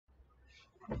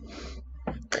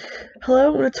Hello,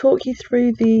 I'm going to talk you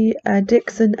through the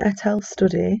Dixon et al.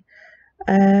 Study.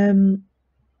 Um,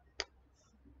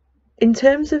 in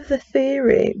terms of the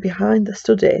theory behind the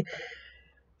study,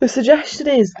 the suggestion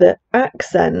is that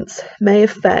accents may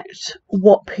affect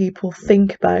what people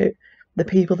think about the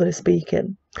people that are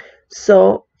speaking.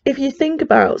 So, if you think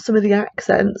about some of the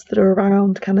accents that are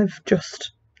around kind of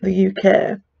just the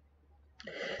UK,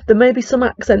 there may be some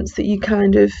accents that you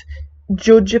kind of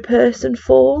judge a person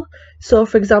for. So,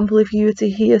 for example, if you were to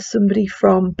hear somebody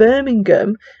from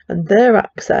Birmingham and their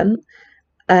accent,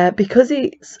 because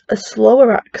it's a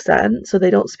slower accent, so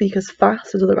they don't speak as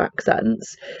fast as other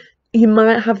accents, you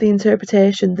might have the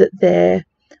interpretation that they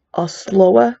are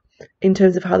slower in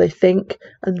terms of how they think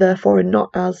and therefore are not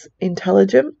as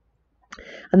intelligent.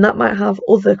 And that might have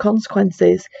other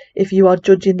consequences if you are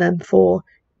judging them for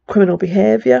criminal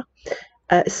behaviour.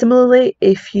 Similarly,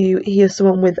 if you hear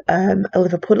someone with a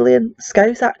Liverpudlian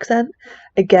Scouse accent,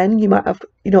 again, you might have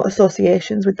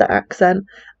associations with that accent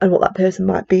and what that person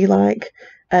might be like.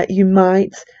 You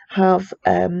might have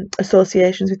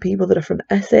associations with people that are from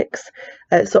Essex.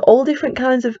 So all different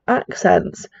kinds of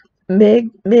accents make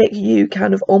you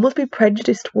kind of almost be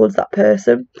prejudiced towards that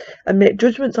person and make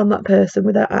judgments on that person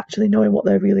without actually knowing what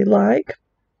they're really like.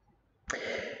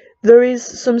 There is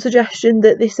some suggestion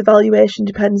that this evaluation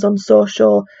depends on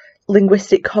social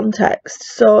linguistic context.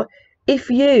 So if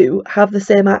you have the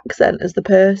same accent as the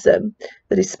person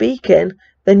that is speaking,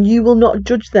 then you will not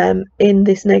judge them in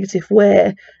this negative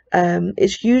way.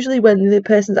 It's usually when the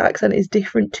person's accent is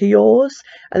different to yours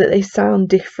and that they sound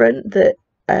different that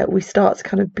we start to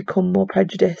kind of become more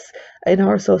prejudiced in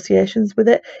our associations with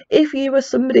it. If you are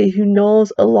somebody who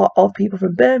knows a lot of people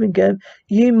from Birmingham,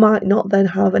 you might not then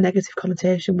have a negative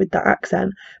connotation with that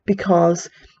accent because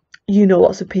you know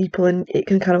lots of people and it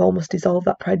can kind of almost dissolve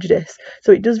that prejudice.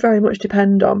 So it does very much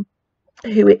depend on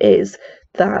who it is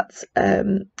that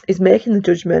is making the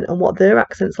judgment and what their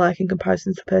accent's like in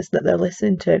comparison to the person that they're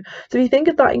listening to. So if you think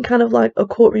of that in kind of like a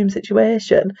courtroom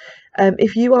situation,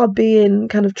 if you are being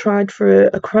kind of tried for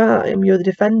a crime, you're the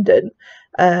defendant,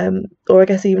 or I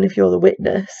guess even if you're the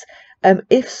witness,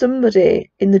 if somebody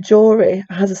in the jury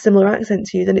has a similar accent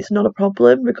to you, then it's not a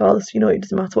problem, regardless, it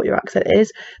doesn't matter what your accent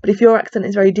is. But if your accent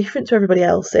is very different to everybody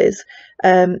else's,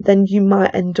 then you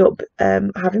might end up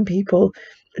having people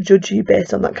judge you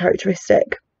based on that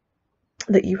characteristic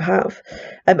that you have.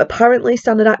 Apparently,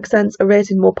 standard accents are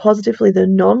rated more positively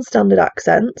than non-standard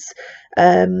accents.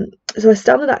 So a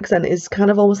standard accent is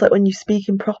kind of almost like when you're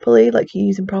speaking properly, like you're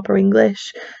using proper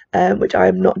English, which I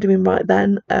am not doing right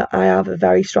then. I have a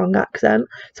very strong accent,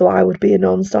 so I would be a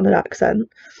non-standard accent.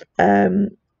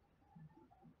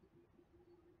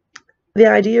 The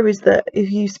idea is that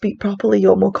if you speak properly,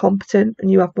 you're more competent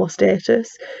and you have more status,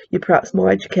 you're perhaps more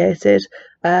educated,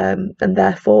 and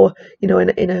therefore,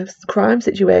 in a crime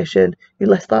situation, you're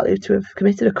less likely to have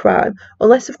committed a crime,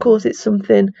 unless, of course, it's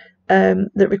something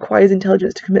that requires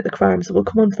intelligence to commit the crime, so we'll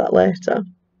come on to that later.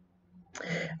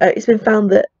 It's been found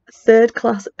that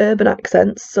third-class urban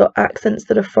accents, so accents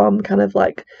that are from kind of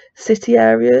like city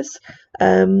areas,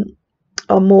 are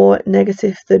more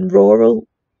negative than rural,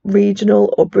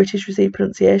 regional or British received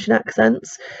pronunciation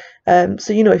accents. So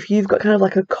if you've got kind of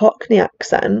like a Cockney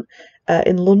accent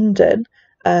in London,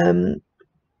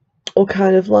 or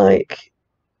kind of like,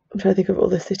 I'm trying to think of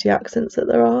other city accents that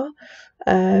there are,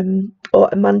 or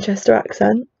a Manchester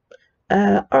accent,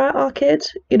 alright Arcade,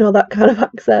 that kind of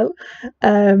accent.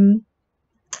 I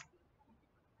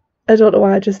don't know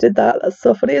why I just did that, that's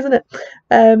so funny, isn't it?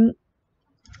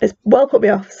 It's well put me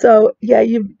off. So yeah,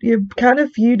 you're kind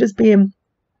of viewed as being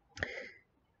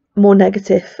more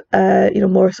negative,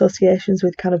 more associations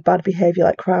with kind of bad behaviour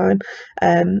like crime,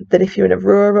 than if you're in a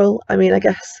rural. I mean, I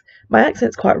guess my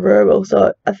accent's quite rural,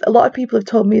 so a lot of people have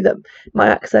told me that my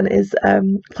accent is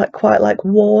like quite like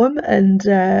warm and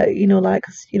I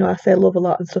say love a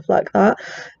lot and stuff like that.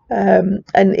 And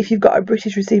if you've got a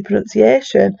British received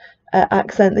pronunciation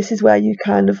accent, this is where you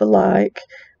kind of are like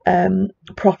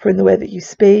proper in the way that you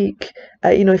speak.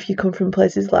 If you come from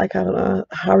places like, I don't know,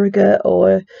 Harrogate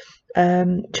or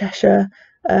Cheshire,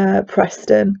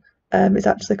 Preston, it's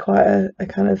actually quite a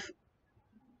kind of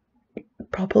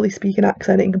properly speaking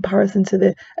accent in comparison to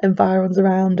the environs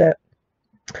around it.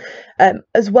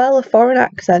 As well, a foreign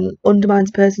accent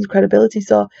undermines a person's credibility.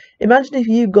 So imagine if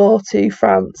you go to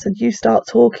France and you start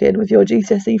talking with your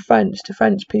GCSE French to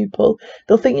French people,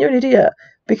 they'll think you're an idiot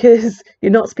because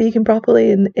you're not speaking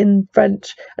properly in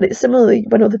French. And it's similarly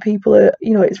when other people are,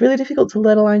 it's really difficult to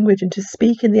learn a language and to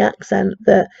speak in the accent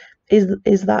that is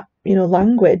that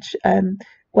language.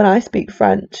 When I speak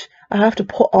French, I have to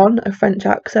put on a French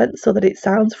accent so that it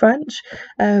sounds French.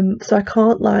 So I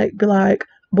can't like be like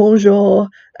bonjour,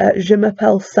 je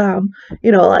m'appelle Sam,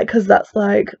 you know, like because that's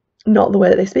like not the way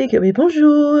that they speak. It'll be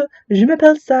bonjour, je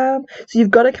m'appelle Sam. So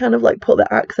you've got to kind of like put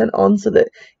the accent on so that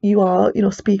you are, you know,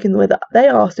 speaking the way that they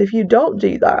are. So if you don't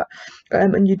do that,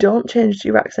 and you don't change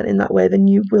your accent in that way, then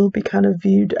you will be kind of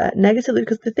viewed negatively.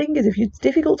 Because the thing is, if it's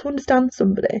difficult to understand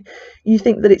somebody, you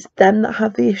think that it's them that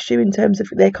have the issue in terms of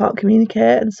they can't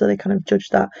communicate, and so they kind of judge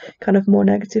that kind of more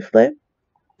negatively.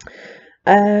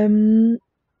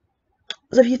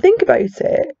 So if you think about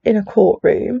it, in a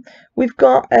courtroom, we've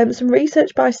got some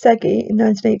research by Segi in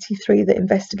 1983 that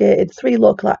investigated 3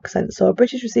 local accents, so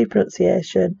British received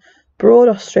pronunciation, Broad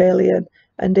Australian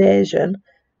and Asian,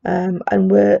 and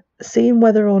we're seeing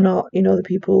whether or not, you know, the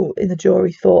people in the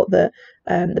jury thought that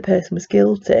the person was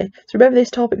guilty. So remember,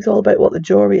 this topic is all about what the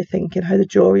jury are thinking, how the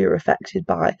jury are affected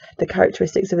by the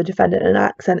characteristics of a defendant. And an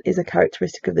accent is a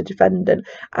characteristic of the defendant,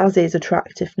 as is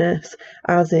attractiveness,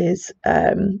 as is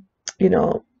you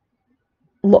know,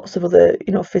 lots of other,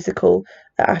 you know, physical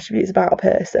attributes about a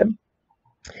person.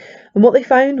 And what they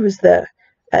found was that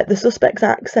the suspect's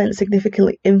accent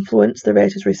significantly influenced the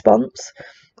rater's response,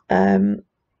 and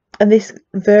this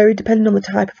varied depending on the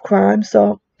type of crime.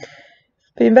 So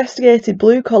they investigated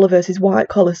blue collar versus white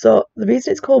collar. So the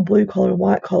reason it's called blue collar and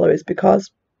white collar is because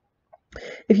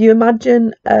if you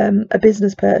imagine a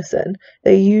business person,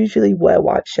 they usually wear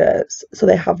white shirts, so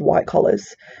they have white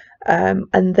collars.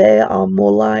 And they are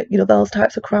more like, you know, those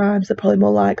types of crimes, they're probably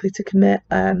more likely to commit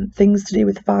things to do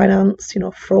with finance, you know,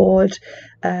 fraud,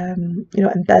 you know,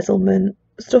 embezzlement,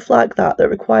 stuff like that, that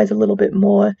requires a little bit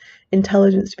more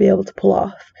intelligence to be able to pull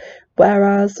off.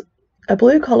 Whereas a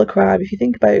blue collar crime, if you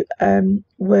think about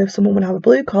where someone would have a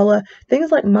blue collar,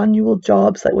 things like manual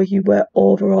jobs, like where you wear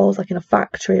overalls, like in a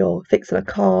factory or fixing a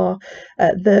car,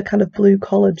 they're kind of blue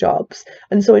collar jobs.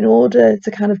 And so in order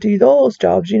to kind of do those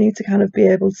jobs, you need to kind of be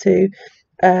able to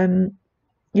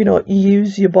you know,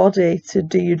 use your body to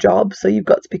do your job, so you've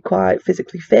got to be quite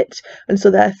physically fit. And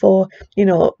so therefore, you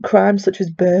know, crimes such as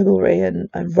burglary and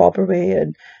robbery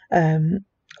and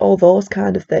all those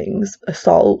kind of things,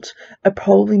 assault, are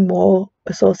probably more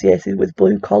associated with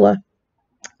blue collar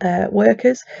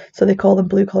workers, so they call them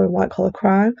blue collar and white collar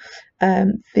crime.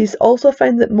 These also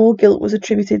found that more guilt was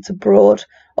attributed to broad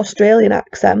Australian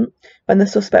accent when the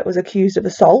suspect was accused of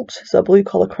assault, so a blue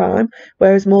collar crime,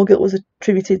 whereas more guilt was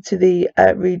attributed to the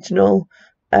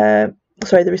the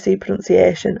received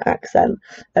pronunciation accent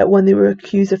when they were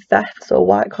accused of theft, so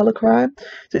white collar crime.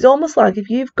 So it's almost like if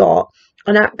you've got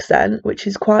an accent which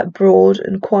is quite broad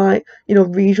and quite, you know,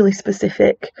 regionally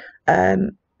specific,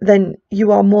 then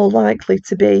you are more likely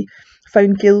to be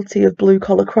found guilty of blue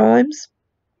collar crimes,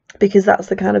 because that's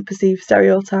the kind of perceived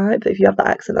stereotype that if you have that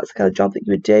accent, that's the kind of job that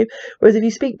you would do. Whereas if you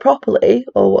speak properly,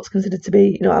 or what's considered to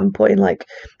be, you know, I'm putting like,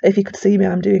 if you could see me,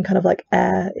 I'm doing kind of like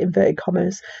air inverted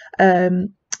commas.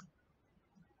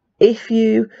 If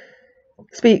you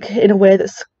speak in a way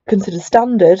that's considered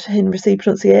standard in received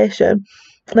pronunciation,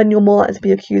 then you're more likely to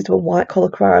be accused of a white collar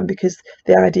crime, because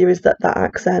the idea is that that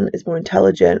accent is more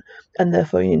intelligent, and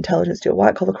therefore your intelligence to a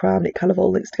white collar crime, and it kind of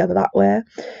all links together that way.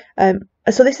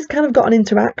 So this has kind of got an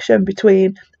interaction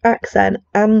between accent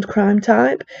and crime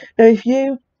type. Now, if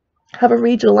you have a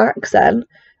regional accent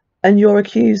and you're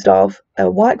accused of a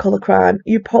white collar crime,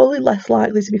 you're probably less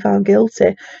likely to be found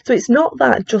guilty. So it's not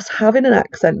that just having an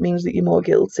accent means that you're more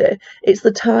guilty. It's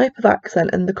the type of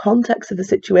accent and the context of the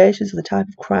situation, so the type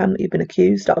of crime that you've been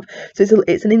accused of. So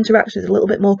it's an interaction. It's a little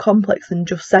bit more complex than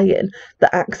just saying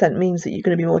that accent means that you're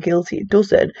going to be more guilty. It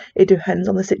doesn't. It depends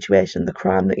on the situation, the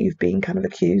crime that you've been kind of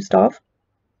accused of.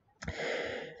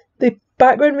 The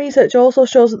background research also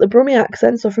shows that the Brummie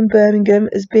accent, so from Birmingham,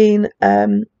 has been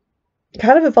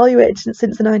kind of evaluated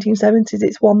since the 1970s.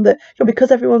 It's one that, you know,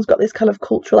 because everyone's got this kind of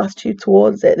cultural attitude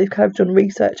towards it, they've kind of done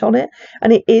research on it,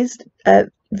 and it is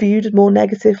viewed more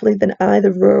negatively than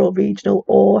either rural, regional,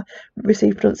 or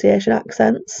received pronunciation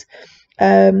accents.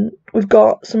 We've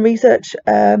got some research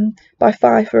by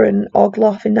Pfeiffer and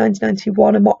Ogloff in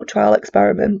 1991, a mock trial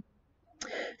experiment,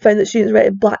 found that students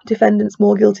rated black defendants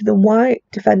more guilty than white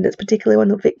defendants, particularly when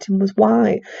the victim was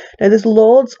white. Now, there's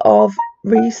loads of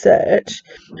research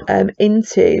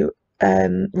into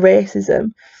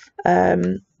racism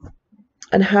and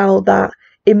how that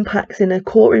impacts in a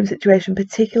courtroom situation,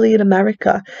 particularly in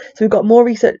America. So we've got more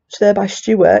research there by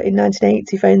Stewart in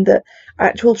 1980, found that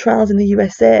actual trials in the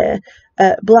USA,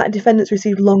 black defendants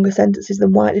received longer sentences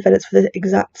than white defendants for the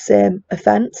exact same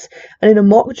offence. And in a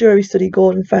mock jury study,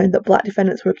 Gordon found that black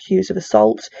defendants were accused of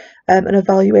assault and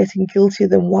evaluating guiltier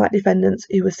than white defendants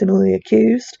who were similarly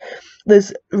accused.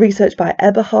 There's research by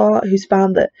Eberhardt, who's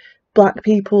found that black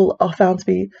people are found to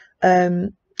be,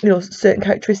 you know, certain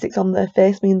characteristics on their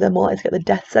face mean they're more likely to get the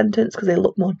death sentence because they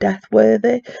look more death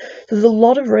worthy. So there's a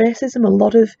lot of racism, a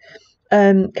lot of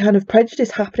kind of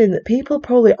prejudice happening that people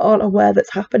probably aren't aware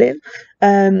that's happening.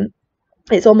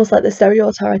 It's almost like the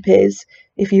stereotype is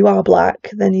if you are black,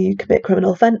 then you commit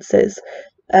criminal offences.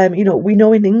 You know, we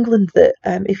know in England that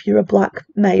if you're a black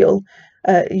male,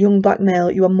 young black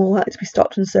male, you are more likely to be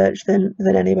stopped and searched than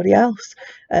anybody else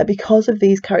because of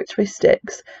these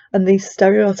characteristics and these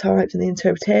stereotypes and the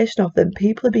interpretation of them.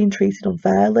 People are being treated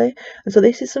unfairly, and so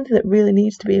this is something that really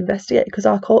needs to be investigated because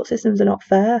our court systems are not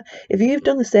fair. If you've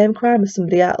done the same crime as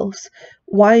somebody else,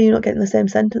 why are you not getting the same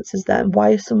sentence as them? Why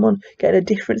is someone getting a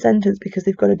different sentence because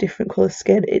they've got a different colour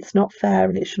skin? It's not fair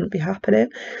and it shouldn't be happening.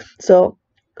 So,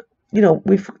 you know,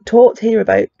 we've talked here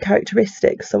about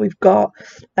characteristics. So we've got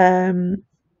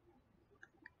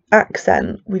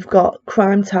accent, we've got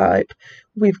crime type,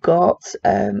 we've got,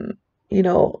 you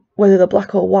know, whether they're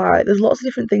black or white. There's lots of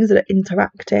different things that are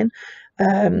interacting.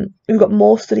 We've got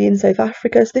more study in South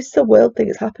Africa, so this is a world thing,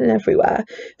 it's happening everywhere.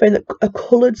 Found that a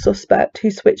coloured suspect who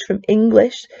switched from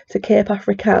English to Cape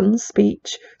Afrikaans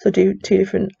speech, so do two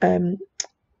different kind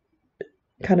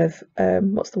of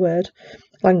what's the word,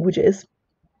 languages,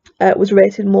 was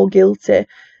rated more guilty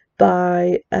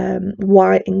by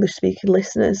white English speaking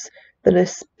listeners than a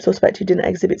suspect who didn't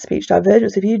exhibit speech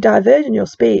divergence. If you diverge in your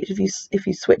speech, if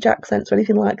you switch accents or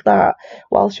anything like that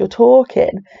whilst you're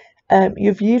talking,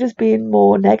 you're viewed as being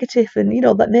more negative. And you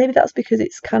know that maybe that's because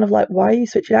it's kind of like, why are you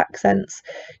switching accents?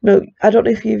 You know, I don't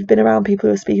know if you've been around people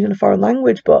who are speaking in a foreign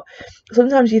language, but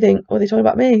sometimes you think, oh, they're talking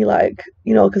about me, like,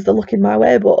 you know, because they're looking my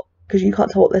way, but because you can't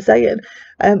tell what they're saying.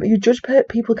 You judge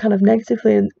people kind of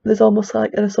negatively, and there's almost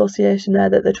like an association there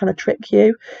that they're trying to trick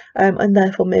you, and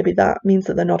therefore maybe that means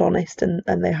that they're not honest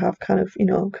and they have kind of, you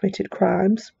know, committed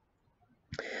crimes.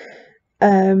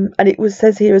 And it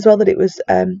says here as well that it was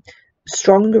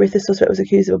stronger if the suspect was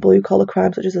accused of a blue collar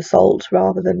crime such as assault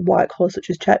rather than white collar such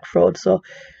as cheque fraud. So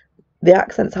the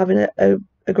accent's having a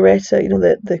greater, you know,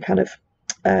 the kind of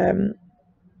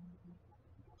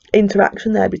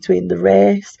interaction there between the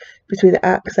race, between the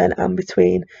accent, and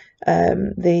between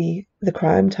the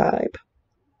crime type.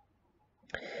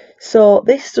 So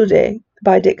this study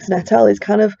by Dixon et al. Is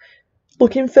kind of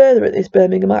looking further at this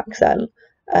Birmingham accent,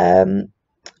 and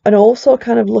also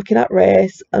kind of looking at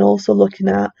race, and also looking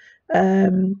at I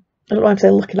don't know why I'm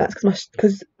saying looking at,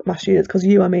 because my students, because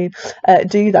you, I mean,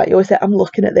 do that. You always say, I'm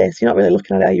looking at this. You're not really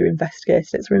looking at it, you're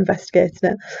investigating it. So we're investigating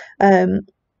it. And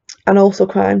also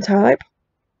crime type.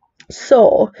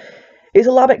 So it's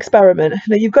a lab experiment.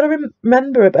 Now, you've got to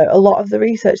remember about a lot of the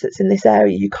research that's in this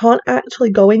area. You can't actually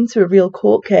go into a real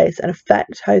court case and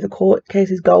affect how the court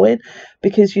case is going,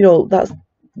 because, you know, that's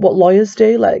what lawyers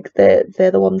do. Like, they're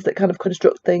the ones that kind of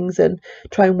construct things and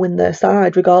try and win their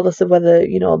side, regardless of whether,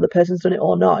 you know, the person's done it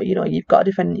or not. You know, you've got a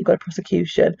defendant, you've got a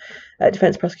prosecution,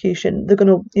 defense prosecution. They're going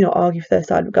to, you know, argue for their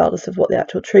side regardless of what the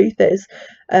actual truth is.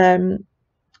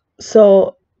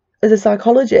 So as a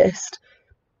psychologist,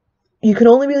 you can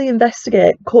only really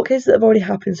investigate court cases that have already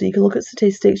happened. So you can look at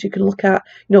statistics, you can look at,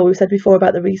 you know, we've said before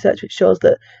about the research which shows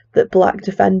that black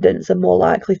defendants are more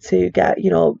likely to get, you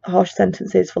know, harsh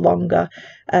sentences for longer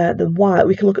than white.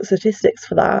 We can look at statistics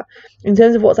for that. In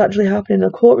terms of what's actually happening in a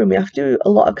courtroom, we have to do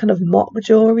a lot of kind of mock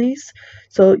juries.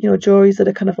 So, you know, juries that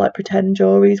are kind of like pretend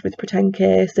juries with pretend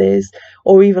cases,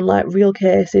 or even like real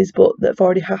cases but that have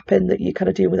already happened that you kind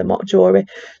of do with a mock jury.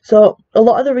 So a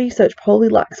lot of the research probably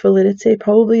lacks validity,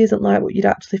 probably isn't like what you'd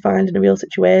actually find in a real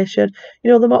situation.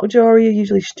 You know, the mock jury are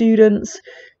usually students,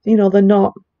 you know, they're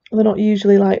not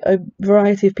usually like a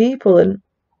variety of people. And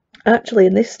actually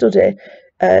in this study,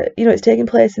 you know, it's taking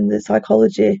place in the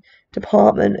psychology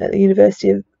department at the University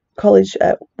of College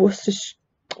at Worcester,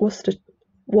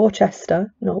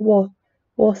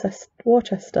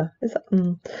 is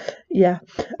that? Yeah.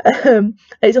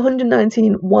 It's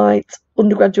 119 white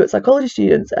undergraduate psychology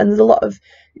students, and there's a lot of,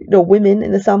 you know, women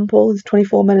in the sample. There's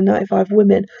 24 men and 95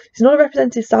 women. It's not a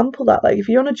representative sample. That, like, if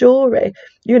you're on a jury,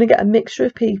 you're going to get a mixture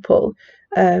of people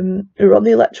who are on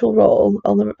the electoral roll,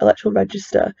 on the electoral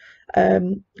register,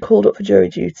 called up for jury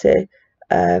duty.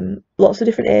 Lots of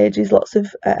different ages, lots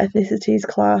of ethnicities,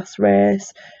 class,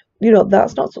 race. You know,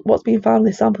 that's not what's being found in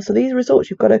this sample. So these results,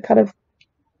 you've got to kind of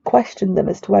question them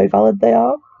as to how valid they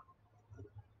are.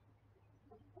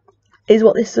 Is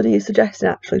what this study is suggesting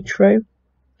actually true?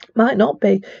 Might not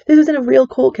be. If this was in a real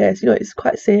court case, you know, it's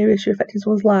quite serious, you're affecting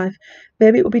someone's life,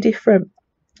 maybe it would be different.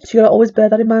 So you've got to always bear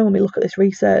that in mind when we look at this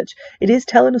research. It is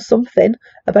telling us something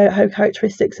about how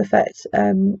characteristics affect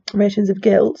ratings of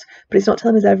guilt, but it's not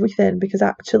telling us everything, because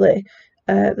actually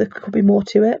there could be more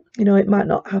to it. You know, it might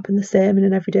not happen the same in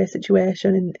an everyday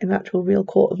situation in an actual real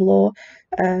court of law.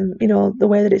 You know, the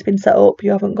way that it's been set up,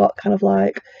 you haven't got kind of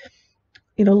like,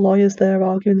 you know, lawyers there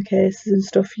arguing the cases and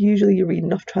stuff. Usually you're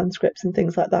reading off transcripts and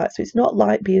things like that. So it's not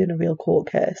like being in a real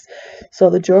court case. So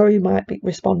the jury might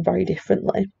respond very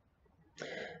differently.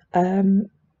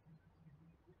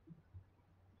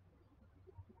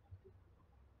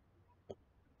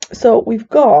 So we've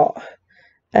got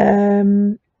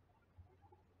 3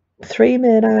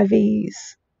 main IVs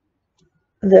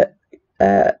that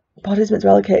participants are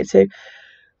allocated to.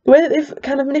 The way that they've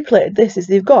kind of manipulated this is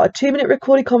they've got a 2-minute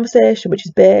recorded conversation which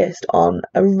is based on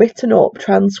a written up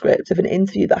transcript of an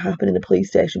interview that happened in the police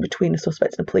station between a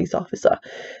suspect and a police officer.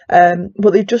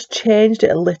 But they've just changed it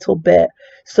a little bit.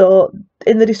 So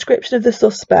in the description of the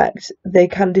suspect, they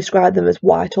can describe them as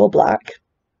white or black.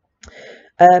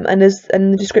 And in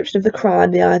the description of the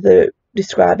crime, they either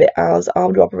describe it as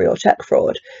armed robbery or cheque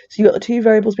fraud. So you've got the 2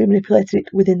 variables being manipulated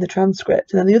within the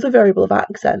transcript, and then the other variable of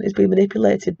accent is being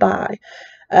manipulated by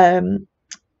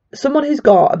someone who's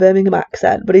got a Birmingham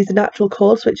accent, but he's a natural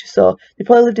code switcher, so they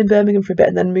probably lived in Birmingham for a bit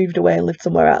and then moved away and lived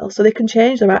somewhere else. So they can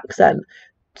change their accent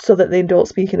so that they don't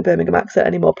speak in a Birmingham accent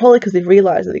anymore, probably because they've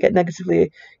realised that they get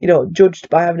negatively, you know, judged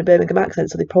by having a Birmingham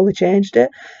accent, so they probably changed it.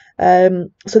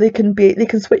 So they can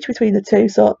switch between the two.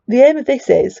 So the aim of this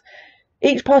is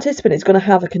each participant is going to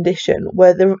have a condition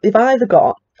where they've either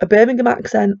got a Birmingham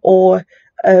accent or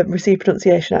a received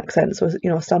pronunciation accent, so you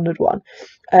know, a standard one.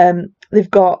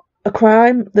 They've got a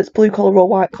crime that's blue collar or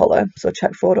white collar, so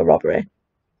cheque fraud or robbery.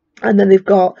 And then they've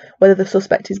got whether the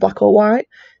suspect is black or white.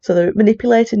 So they're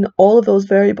manipulating all of those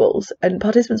variables, and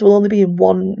participants will only be in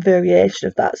one variation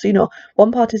of that. So, you know,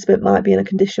 one participant might be in a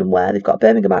condition where they've got a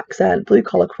Birmingham accent, blue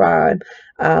collar crime,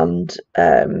 and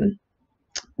the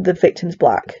victim's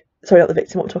black. Sorry, not the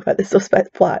victim, I want to talk about the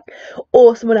suspect's black.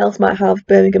 Or someone else might have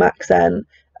Birmingham accent,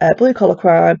 blue collar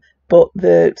crime, but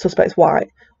the suspect's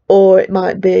white. Or it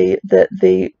might be that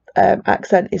the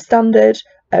accent is standard,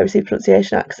 received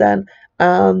pronunciation accent,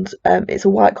 and it's a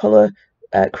white collar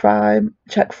crime,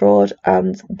 cheque fraud,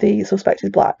 and the suspect is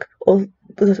black, or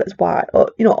the suspect's white, or,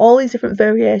 you know, all these different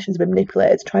variations have been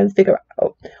manipulated to try and figure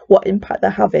out what impact they're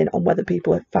having on whether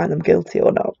people find them guilty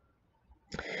or not.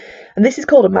 And this is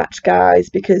called a match, guys,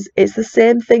 because it's the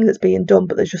same thing that's being done,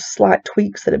 but there's just slight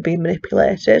tweaks that are being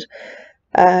manipulated.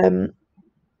 And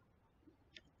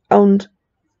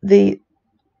the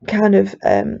kind of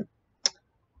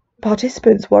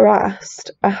participants were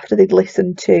asked, after they'd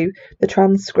listened to the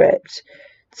transcript,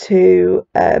 to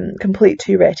complete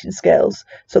 2 rating scales.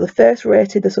 So the first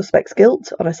rated the suspect's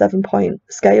guilt on a 7-point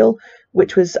scale,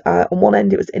 which was on one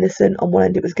end it was innocent, on one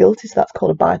end it was guilty, so that's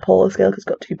called a bipolar scale because it's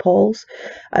got 2 poles.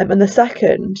 And the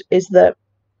second is that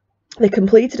they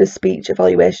completed a speech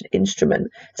evaluation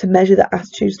instrument to measure their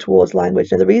attitudes towards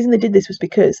language. Now, the reason they did this was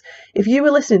because if you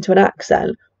were listening to an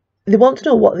accent, they want to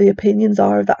know what the opinions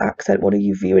are of that accent. What are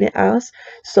you viewing it as?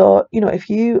 So, you know, if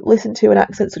you listen to an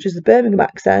accent such as the Birmingham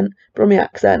accent, Brummie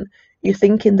accent, you're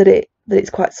thinking that it's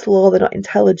quite slow, they're not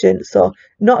intelligent, so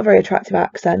not a very attractive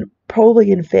accent,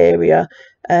 probably inferior,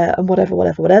 and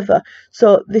whatever.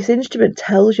 So this instrument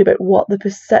tells you about what the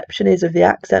perception is of the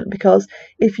accent, because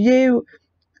if you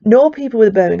know people with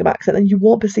a Birmingham accent, then you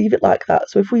won't perceive it like that.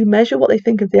 So if we measure what they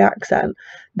think of the accent,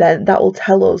 then that will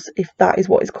tell us if that is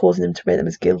what is causing them to rate them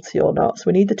as guilty or not. So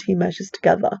we need the 2 measures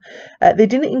together. They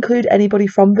didn't include anybody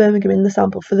from Birmingham in the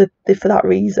sample for that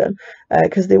reason,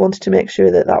 because they wanted to make sure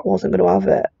that that wasn't going to have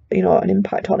an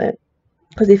impact on it.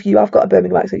 Because if you have got a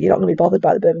Birmingham accent, you're not going to be bothered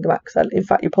by the Birmingham accent. In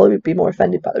fact, you'll probably be more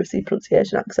offended by the received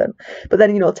pronunciation accent. But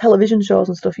then, you know, television shows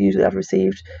and stuff usually have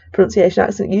received pronunciation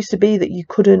accent. It used to be that you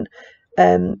couldn't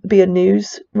be a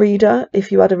news reader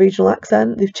if you had a regional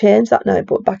accent. They've changed that now,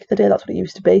 but back in the day that's what it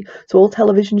used to be. So all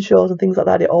television shows and things like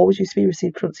that, it always used to be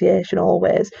received pronunciation,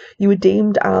 always. You were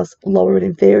deemed as lower and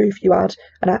inferior if you had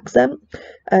an accent,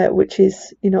 which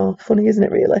is, you know, funny, isn't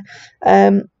it, really?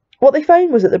 What they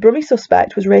found was that the Brummie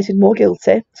suspect was rated more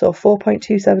guilty, so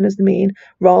 4.27 as the mean,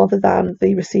 rather than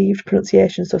the received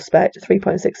pronunciation suspect,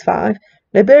 3.65.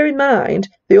 Now, bear in mind,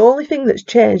 the only thing that's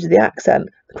changed is the accent.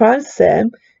 The crime's the same,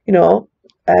 you know,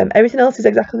 everything else is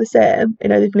exactly the same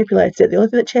in how they've manipulated it. The only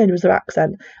thing that changed was their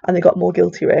accent, and they got more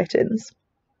guilty ratings.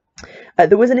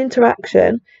 There was an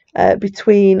interaction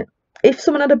between, if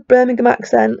someone had a Birmingham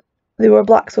accent, they were a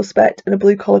black suspect, and a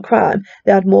blue-collar crime,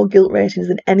 they had more guilt ratings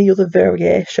than any other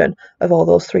variation of all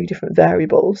those 3 different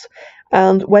variables.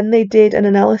 And when they did an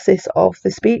analysis of the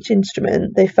speech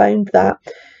instrument, they found that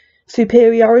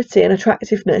superiority and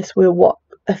attractiveness were what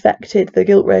affected the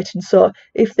guilt rating. So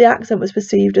if the accent was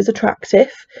perceived as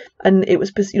attractive, and it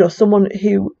was, you know, someone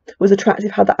who was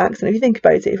attractive had that accent, if you think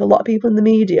about it, if a lot of people in the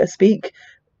media speak,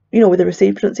 you know, with a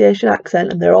received pronunciation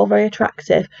accent and they're all very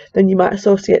attractive, then you might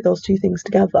associate those two things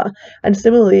together. And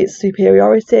similarly, it's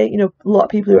superiority. You know, a lot of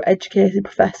people who are educated,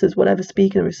 professors, whatever,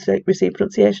 speaking a received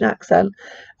pronunciation accent.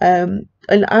 And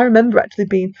I remember actually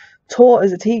being taught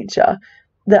as a teacher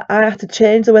that I had to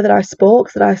change the way that I spoke,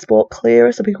 so that I spoke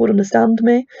clearer so people would understand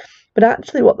me. But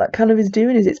actually what that kind of is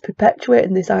doing is it's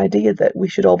perpetuating this idea that we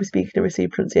should all be speaking a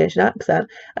received pronunciation accent,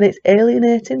 and it's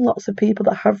alienating lots of people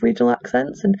that have regional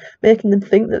accents and making them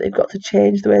think that they've got to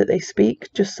change the way that they speak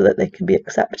just so that they can be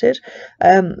accepted.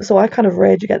 So I kind of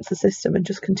rage against the system and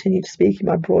just continue to speak in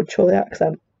my broad Chorley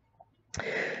accent.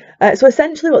 So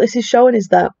essentially what this is showing is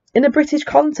that in a British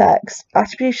context,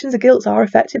 attributions of guilt are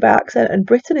affected by accent, and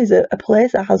Britain is a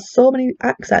place that has so many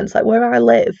accents. Like where I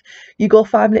live, you go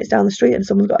 5 minutes down the street and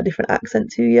someone's got a different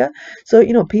accent to you. So,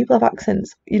 you know, people have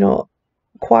accents, you know,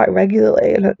 quite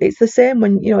regularly, and it's the same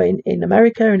when, you know, in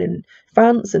America and in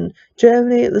France and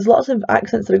Germany, there's lots of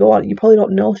accents that go on. You probably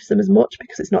don't notice them as much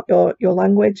because it's not your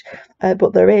language,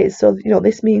 but there is. So, you know,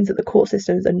 this means that the court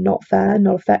systems are not fair,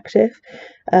 not effective.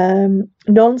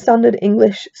 Non-standard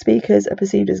English speakers are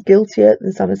perceived as guiltier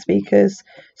than standard speakers,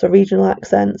 so regional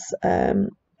accents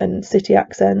and city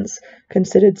accents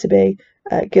considered to be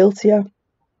guiltier.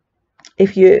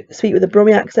 If you speak with a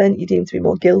Brummie accent, you're deemed to be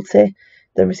more guilty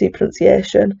than received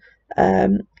pronunciation.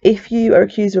 If you are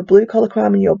accused of a blue-collar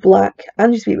crime and you're black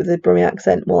and you speak with a Brummie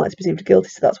accent, more likely to be perceived as guilty.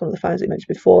 So that's one of the findings we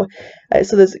mentioned before.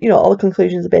 So there's, you know, all the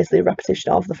conclusions are basically a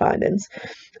repetition of the findings.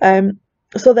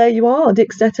 So there you are.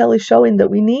 Dixon et al. Is showing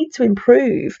that we need to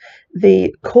improve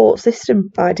the court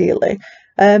system, ideally.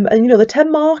 And, you know, the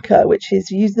 10 marker, which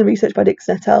is using the research by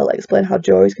Dixon et al., explain how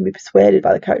juries can be persuaded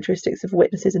by the characteristics of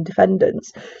witnesses and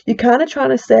defendants. You're kind of trying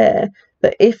to say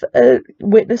that if a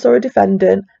witness or a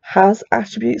defendant has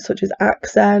attributes such as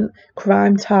accent,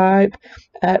 crime type,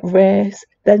 race,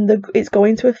 then it's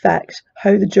going to affect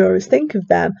how the jurors think of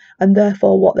them and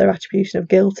therefore what their attribution of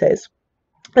guilt is.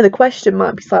 And the question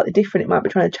might be slightly different. It might be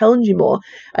trying to challenge you more.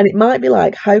 And it might be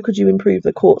like, how could you improve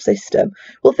the court system?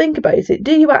 Well, think about it.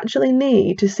 Do you actually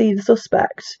need to see the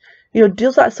suspect? You know,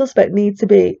 does that suspect need to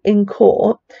be in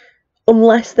court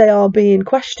unless they are being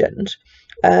questioned?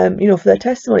 You know, for their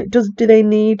testimony. Does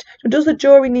the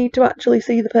jury need to actually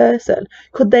see the person?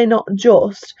 Could they not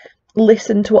just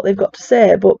listen to what they've got to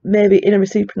say, but maybe in a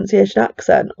received pronunciation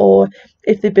accent, or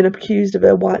if they've been accused of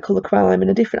a white collar crime in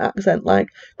a different accent? Like,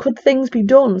 could things be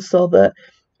done so that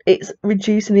it's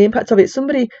reducing the impact of it?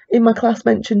 Somebody in my class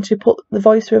mentioned to put the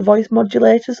voice through a voice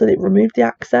modulator so that it removed the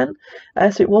accent,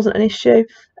 so it wasn't an issue.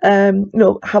 You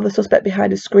know, have the suspect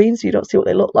behind a screen so you don't see what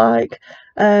they look like.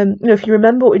 You know, if you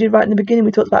remember what we did right in the beginning,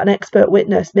 we talked about an expert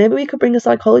witness. Maybe we could bring a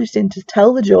psychologist in to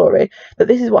tell the jury that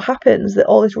this is what happens, that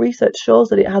all this research shows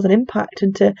that it has an impact,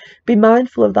 and to be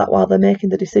mindful of that while they're making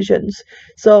the decisions.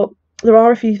 So there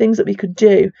are a few things that we could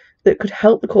do that could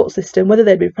help the court system. Whether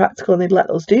they'd be practical and they'd let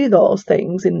us do those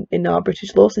things in our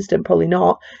British law system, probably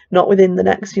not within the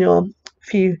next, you know,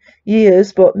 few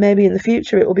years, but maybe in the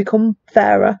future it will become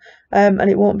fairer, and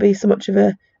it won't be so much of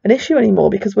an issue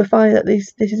anymore, because we're finding that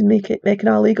this is making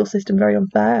our legal system very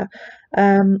unfair.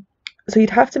 So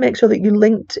you'd have to make sure that you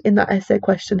linked in that essay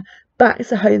question back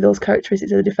to how those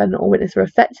characteristics of the defendant or witness are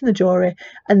affecting the jury,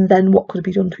 and then what could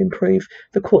be done to improve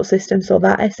the court system. So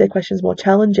that essay question is more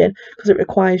challenging because it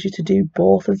requires you to do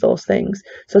both of those things.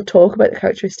 So talk about the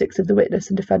characteristics of the witness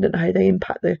and defendant, how they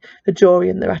impact the jury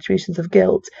and their attributions of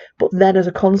guilt, but then as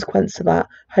a consequence of that,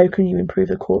 how can you improve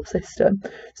the court system?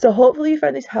 So hopefully you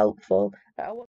found this helpful.